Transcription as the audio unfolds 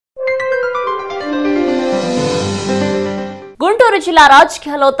గుంటూరు జిల్లా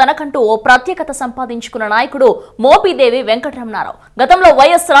రాజకీయాల్లో తనకంటూ ఓ ప్రత్యేకత సంపాదించుకున్న నాయకుడు మోపిదేవి వెంకటరమణ రావు. గతంలో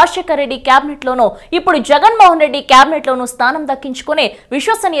వైఎస్ రాజశేఖర రెడ్డి క్యాబినెట్ లోనూ ఇప్పుడు జగన్మోహన్ రెడ్డి క్యాబినెట్ లోనూ స్థానం దక్కించుకునే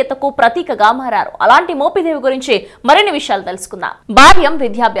విశ్వసనీయతకు ప్రతీకగా మారారు. అలాంటి మోపిదేవి గురించి మరిన్ని విషయాలు తెలుసుకుందాం. బాల్యం,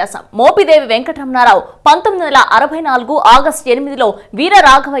 విద్యాభ్యాసం. మోపిదేవి వెంకటరమణ రావు 1964 ఆగస్టు 8లో వీర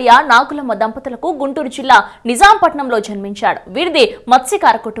రాఘవయ్య, నాగులమ్మ దంపతులకు గుంటూరు జిల్లా నిజాంపట్నంలో జన్మించాడు. వీరిది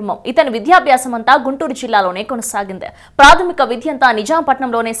మత్స్యకార కుటుంబం. ఇతని విద్యాభ్యాసం అంతా గుంటూరు జిల్లాలోనే కొనసాగింది. ప్రాథమిక విద్యంతా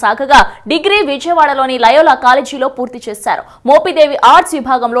నిజాంపట్నంలోనే సాగగా డిగ్రీ విజయవాడలోని లయోలా కాలేజీలో పూర్తి చేశారు. మోపిదేవి ఆర్ట్స్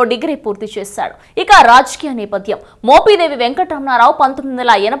విభాగంలో డిగ్రీ పూర్తి చేశాడు. ఇక రాజకీయ నేపథ్యం. మోపిదేవి వెంకటరమణ రావు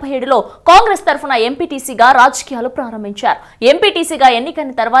 1987లో కాంగ్రెస్ తరఫున ఎంపీటీసీగా రాజకీయాలు ప్రారంభించారు. ఎంపీటీసీగా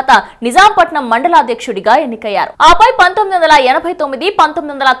ఎన్నికైన తర్వాత నిజాంపట్నం మండలాధ్యక్షుడిగా ఎన్నికయ్యారు. ఆపై 1989,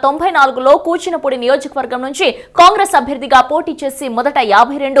 1994లో కూచినపూడి నియోజకవర్గం నుంచి కాంగ్రెస్ అభ్యర్థిగా పోటీ చేసి మొదట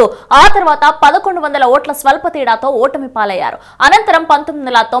 52, ఆ తర్వాత 1100 ఓట్ల స్వల్ప తేడాతో ఓటమి పాలయ్యారు. అనంతరం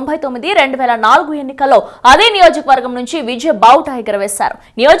 1999, 2004 ఎన్నికల్లో అదే నియోజకవర్గం నుంచి విజయ బావుటా ఎగరవేశారు.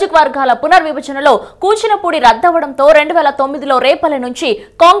 నియోజకవర్గాల పునర్విభజనలో కూచినపూడి రద్దవడంతో 2009లో రేపల్లె నుంచి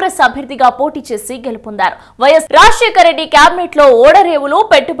కాంగ్రెస్ అభ్యర్థిగా పోటీ చేసి గెలుపొందారు. వైఎస్ రాజశేఖర రెడ్డి క్యాబినెట్ లో ఓడరేవులు,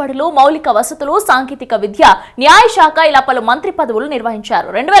 పెట్టుబడులు, మౌలిక వసతులు, సాంకేతిక విద్య, న్యాయశాఖ ఇలా పలు మంత్రి పదవులు నిర్వహించారు.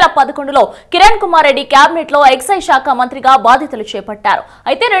 2011లో కిరణ్ కుమార్ రెడ్డి క్యాబినెట్ లో ఎక్సైజ్ శాఖ మంత్రిగా బాధ్యతలు చేపట్టారు.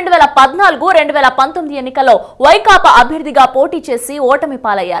 అయితే 2014, 2019 ఎన్నికల్లో వైకాపా అభ్యర్థిగా పోటీ చేసి ఓటమి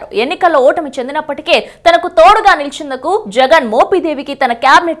పాలయ్యారు. ఎన్నికల్లో ఓటమి చెందినప్పటికే తనకు తోడుగా నిలిచేందుకు జగన్ మోపిదేవికి తన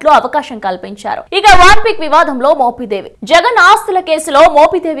క్యాబినెట్ లో అవకాశం కల్పించారు. ఇక వాన్పిక్ వివాదంలో మోపిదేవి. జగన్ ఆస్తుల కేసులో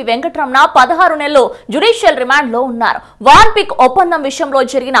మోపిదేవి వెంకటరమణ 16 నెలలు జ్యుడిషియల్ రిమాండ్ లో ఉన్నారు. వాన్పిక్ ఒప్పందం విషయంలో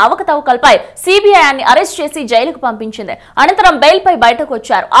జరిగిన అవకతవకలపై సిబిఐ ఆయన్ని అరెస్ట్ చేసి జైలుకు పంపించింది. అనంతరం బెయిల్ పై బయటకు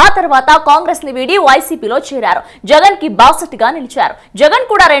వచ్చారు. ఆ తర్వాత కాంగ్రెస్ ని వీడి వైసీపీలో చేరారు. జగన్ కి బాసటగా నిలిచారు. జగన్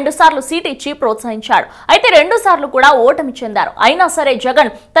కూడా 2 సార్లు సీట్ ఇచ్చి ప్రోత్సహించాడు. అయితే 2 సార్లు కూడా ఓటమి చెందారు. అయినా సరే జగన్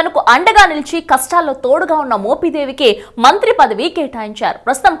తనకు అండగా నిలిచి కష్టాల్లో తోడుగా ఉన్న మోపిదేవికి మంత్రి పదవి కేటాయించారు.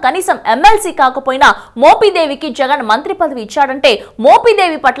 ప్రస్తుతం కనీసం ఎమ్మెల్సీ కాకపోయినా మోపిదేవికి జగన్ మంత్రి పదవి ఇచ్చాడంటే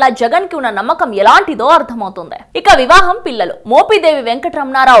మోపిదేవి పట్ల జగన్ కి ఉన్న నమ్మకం ఎలాంటిదో అర్థమవుతుంది. ఇక వివాహం, పిల్లలు. మోపిదేవి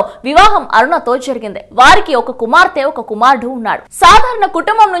వెంకటరమణారావు వివాహం అరుణతో జరిగింది. వారికి ఒక కుమార్తె, ఒక కుమారుడు ఉన్నాడు. సాధారణ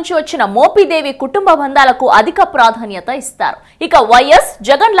కుటుంబం నుంచి వచ్చిన మోపిదేవి కుటుంబ బంధాలకు అధిక ప్రాధాన్యత ఇస్తారు. ఇక వైఎస్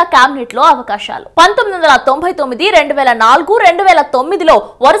జగన్ల క్యాబినెట్ లో అవకాశాలు. 1999, 2004, 2009లో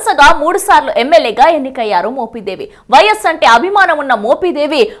వరుసగా 3 సార్లు ఎమ్మెల్యేగా ఎన్నికయ్యారు మోపిదేవి. వైఎస్ అంటే అభిమానం ఉన్న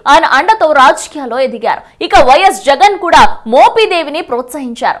మోపిదేవి ఆయన అండతో రాజకీయాల్లో ఎదిగారు. ఇక వైఎస్ జగన్ కూడా మోపిదేవిని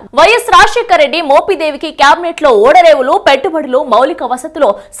ప్రోత్సహించారు. వైఎస్ రాజశేఖర రెడ్డి మోపిదేవికి క్యాబినెట్ లో ఓడరేవులు, పెట్టుబడులు, మౌలిక వసతులు,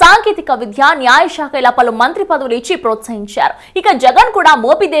 సాంకేతిక విద్య, న్యాయశాఖ ఇలా పలు మంత్రి పదవులు ఇచ్చి ప్రోత్సహించారు. ఇక జగన్ కూడా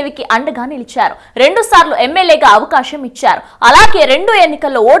మోపిదేవికి అండగా నిలిచారు. 2 సార్లు ఎమ్మెల్యేగా అవకాశం ఇచ్చారు. అలాగే 2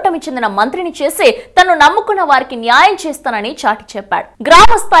 ఎన్నికల్లో ఓటమి చెందిన మంత్రిని చేసి తను నమ్ముకున్న వారికి న్యాయం చేస్తానని చాటి చెప్పాడు.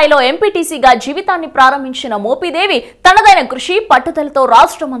 గ్రామ స్థాయిలో ఎంపీటీసీగా జీవితాన్ని ప్రారంభించిన మోపిదేవి తనదైన కృషి, పట్టుదలతో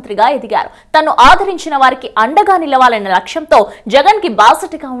రాష్ట్ర మంత్రిగా ఎదిగారు. తను ఆదరించిన వారికి అండగా నిలవాలనే లక్ష్యంతో జగన్ కి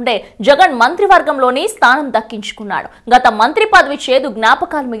బాసటగా ఉండే జగన్ మంత్రివర్గంలోని స్థానం దక్కించుకున్నాడు. గత మంత్రి పదవి చేదు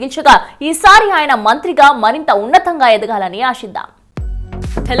జ్ఞాపకాలు మిగిల్చగా ఈసారి ఆయన మంత్రిగా మరింత ఉన్నతంగా ఎదగాలని ఆశిద్దాం.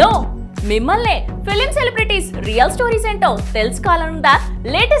 హలో, మిమ్మల్నే ఫిలిం సెలబ్రిటీస్ రియల్ స్టోరీస్ ఏంటో తెలుసుకోవాలనుందా?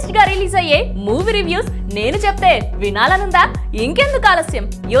 లేటెస్ట్ గా రిలీజ్ అయ్యే మూవీ రివ్యూస్ నేను చెప్తే వినాలనుందా? ఇంకెందుకు ఆలస్యం,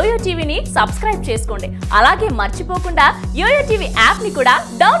 యోయో టీవీని సబ్స్క్రైబ్ చేసుకోండి. అలాగే మర్చిపోకుండా యోయో టీవీ యాప్ ని కూడా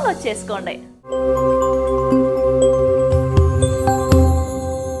డౌన్లోడ్ చేసుకోండి.